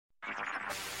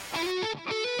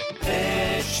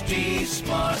HT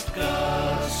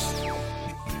Smartcast.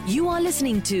 You are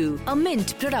listening to a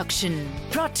Mint production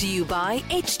brought to you by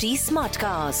HT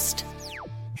Smartcast.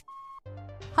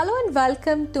 Hello and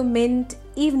welcome to Mint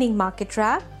Evening Market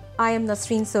Wrap. I am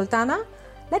Nasreen Sultana.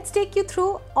 Let's take you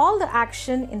through all the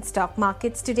action in stock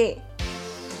markets today.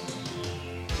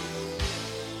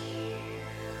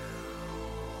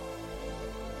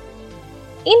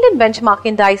 Indian benchmark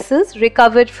indices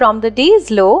recovered from the day's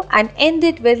low and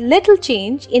ended with little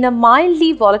change in a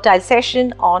mildly volatile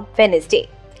session on Wednesday.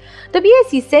 The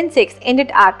BSE Sensex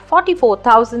ended at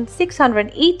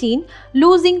 44,618,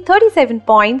 losing 37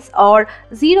 points or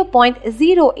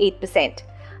 0.08%.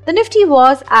 The Nifty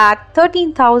was at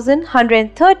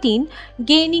 13,113,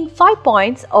 gaining 5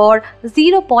 points or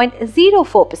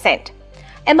 0.04%.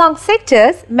 Among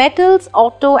sectors, metals,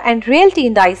 auto and realty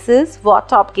indices were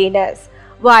top gainers,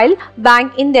 while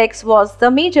Bank Index was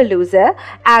the major loser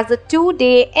as the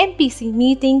two-day MPC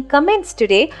meeting commenced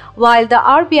today, while the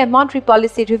RBI Monetary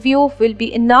Policy Review will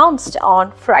be announced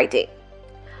on Friday.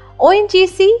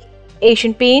 ONGC,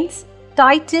 Asian Paints,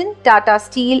 Titan, Tata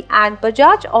Steel and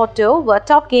Bajaj Auto were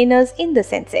top gainers in the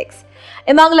Sensex.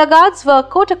 Among laggards were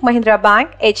Kotak Mahindra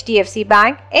Bank, HDFC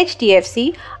Bank,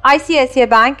 HDFC, ICICI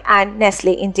Bank and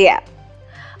Nestle India.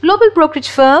 Global brokerage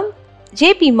firm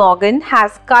JP Morgan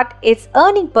has cut its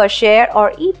earning per share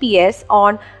or EPS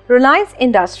on Reliance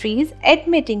Industries,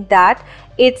 admitting that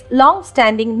its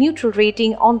long-standing neutral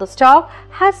rating on the stock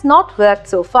has not worked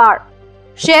so far.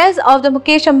 Shares of the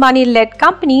Mukesh Ambani-led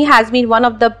company has been one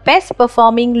of the best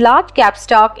performing large-cap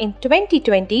stock in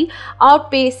 2020,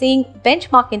 outpacing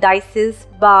benchmark indices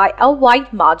by a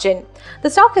wide margin. The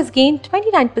stock has gained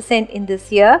 29% in this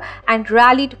year and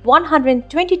rallied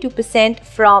 122%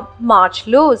 from March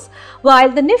lows, while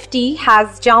the Nifty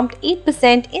has jumped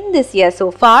 8% in this year so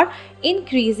far,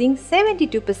 increasing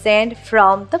 72%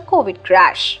 from the COVID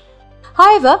crash.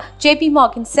 However, JP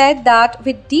Morgan said that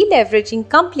with deleveraging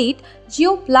complete,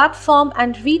 Jio platform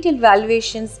and retail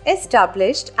valuations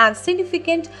established and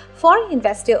significant foreign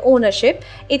investor ownership,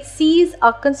 it sees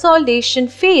a consolidation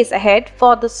phase ahead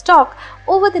for the stock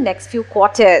over the next few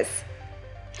quarters.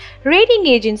 Rating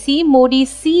agency Moody's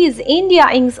sees India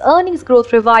Inc.'s earnings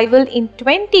growth revival in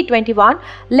 2021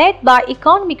 led by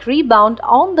economic rebound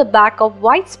on the back of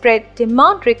widespread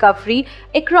demand recovery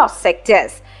across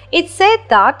sectors. It said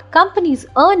that companies'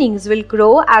 earnings will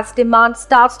grow as demand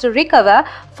starts to recover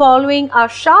following a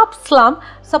sharp slump,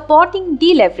 supporting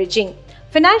deleveraging.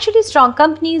 Financially strong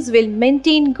companies will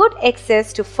maintain good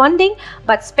access to funding,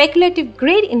 but speculative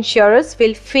grade insurers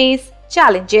will face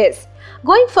challenges.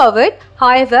 Going forward,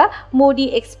 however,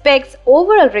 Moody expects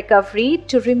overall recovery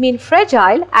to remain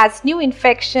fragile as new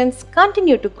infections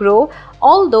continue to grow,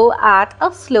 although at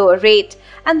a slower rate,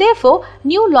 and therefore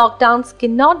new lockdowns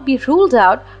cannot be ruled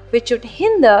out, which would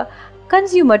hinder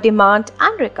consumer demand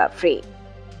and recovery.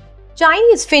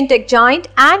 Chinese fintech giant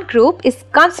Ant Group is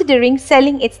considering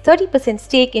selling its 30%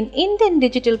 stake in Indian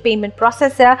digital payment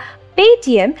processor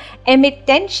Paytm amid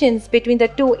tensions between the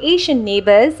two Asian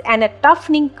neighbors and a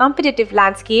toughening competitive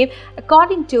landscape,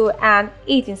 according to an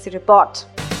agency report.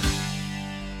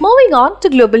 Moving on to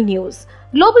global news.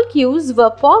 Global cues were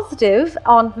positive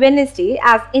on Wednesday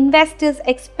as investors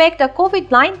expect a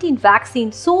COVID-19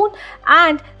 vaccine soon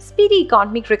and speedy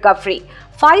economic recovery.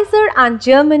 Pfizer and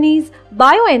Germany's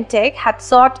BioNTech had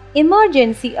sought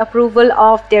emergency approval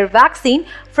of their vaccine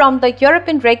from the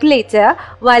European regulator,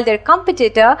 while their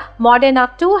competitor Moderna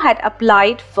too had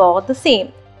applied for the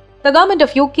same. The government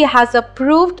of UK has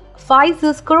approved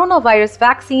Pfizer's coronavirus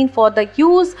vaccine for the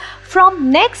use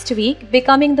from next week,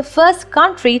 becoming the first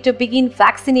country to begin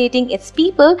vaccinating its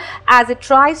people as it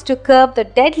tries to curb the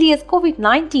deadliest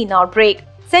COVID-19 outbreak.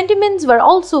 Sentiments were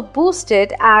also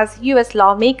boosted as US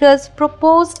lawmakers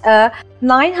proposed a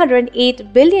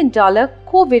 $908 billion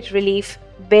COVID relief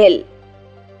bill.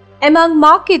 Among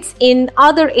markets in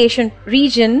other Asian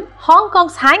region, Hong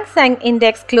Kong's Hang Seng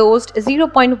Index closed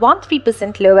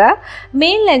 0.13% lower.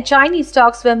 Mainland Chinese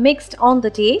stocks were mixed on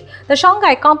the day. The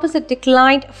Shanghai Composite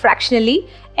declined fractionally.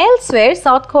 Elsewhere,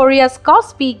 South Korea's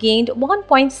Kospi gained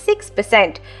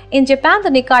 1.6%. In Japan, the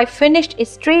Nikkei finished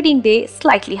its trading day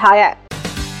slightly higher.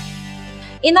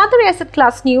 In other asset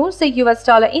class news, the US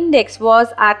dollar index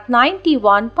was at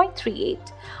 91.38.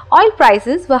 Oil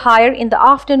prices were higher in the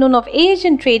afternoon of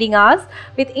Asian trading hours,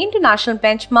 with international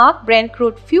benchmark Brent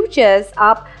crude futures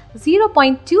up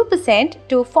 0.2%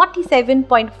 to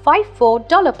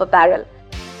 $47.54 per barrel.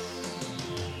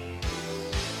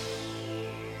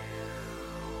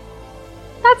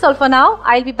 That's all for now.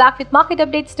 I'll be back with market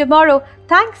updates tomorrow.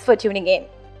 Thanks for tuning in.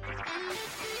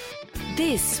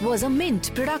 This was a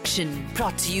Mint production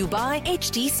brought to you by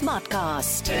HT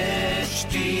Smartcast.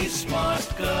 HT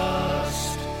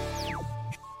Smartcast.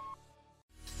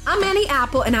 I'm Annie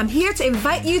Apple, and I'm here to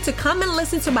invite you to come and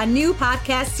listen to my new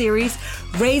podcast series,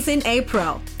 Raising a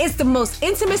Pro. It's the most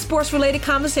intimate sports-related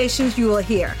conversations you will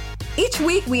hear. Each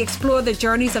week, we explore the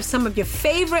journeys of some of your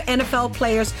favorite NFL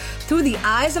players through the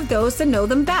eyes of those that know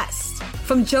them best.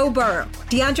 From Joe Burrow,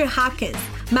 DeAndre Hopkins,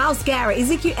 Myles Garrett,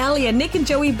 Ezekiel Elliott, Nick and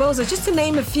Joey Bosa, just to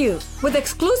name a few. With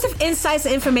exclusive insights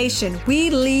and information, we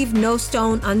leave no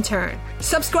stone unturned.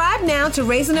 Subscribe now to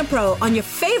Raising a Pro on your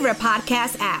favorite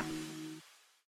podcast app.